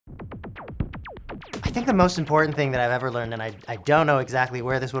think the most important thing that I've ever learned, and I don't know exactly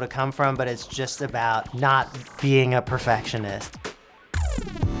where this would have come from, but it's just about not being a perfectionist.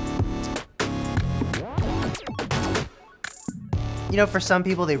 You know, for some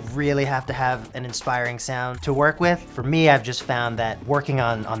people, they really have to have an inspiring sound to work with. For me, I've just found that working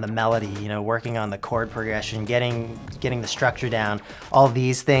on the melody, you know, working on the chord progression, getting the structure down, all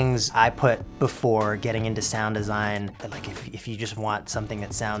these things I put before getting into sound design. Like if you just want something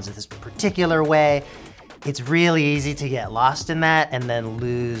that sounds this particular way, it's really easy to get lost in that and then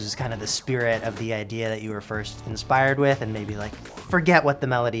lose kind of the spirit of the idea that you were first inspired with, and maybe like forget what the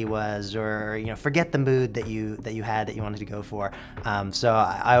melody was, or you know, forget the mood that you had that you wanted to go for. So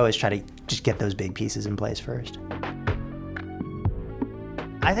I always try to just get those big pieces in place first.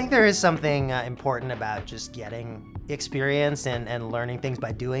 I think there is something important about just getting experience and learning things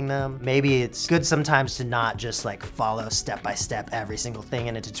by doing them. Maybe it's good sometimes to not just like follow step by step every single thing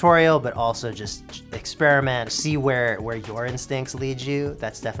in a tutorial, but also just experiment, see where your instincts lead you.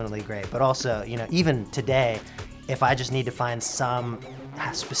 That's definitely great. But also, you know, even today, if I just need to find some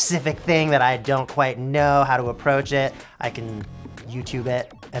specific thing that I don't quite know how to approach it, I can YouTube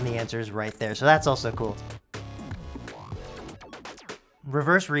it and the answer is right there. So that's also cool.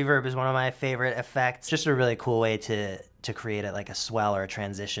 Reverse reverb is one of my favorite effects. Just a really cool way to create like a swell or a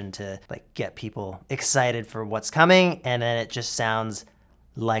transition to like get people excited for what's coming, and then it just sounds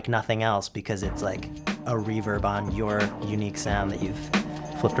like nothing else because it's like a reverb on your unique sound that you've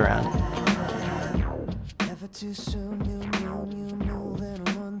flipped around.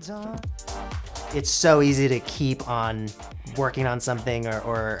 It's so easy to keep on working on something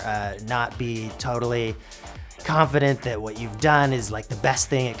or not be totally confident that what you've done is like the best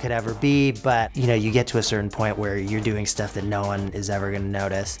thing it could ever be, but you know, you get to a certain point where you're doing stuff that no one is ever gonna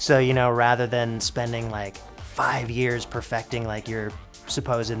notice. So, you know, rather than spending like 5 years perfecting like your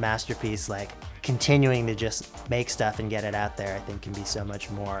supposed masterpiece, like continuing to just make stuff and get it out there, I think can be so much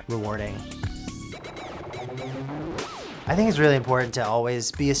more rewarding. I think it's really important to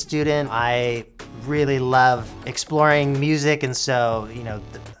always be a student. I really love exploring music, and so, you know,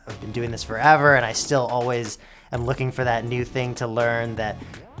 I've been doing this forever, and I still always am looking for that new thing to learn that,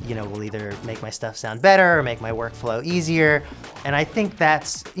 you know, will either make my stuff sound better or make my workflow easier. And I think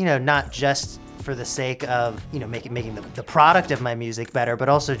that's, you know, not just for the sake of, you know, making the product of my music better, but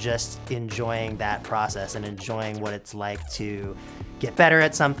also just enjoying that process and enjoying what it's like to get better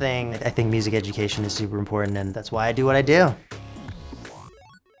at something. I think music education is super important, and that's why I do what I do.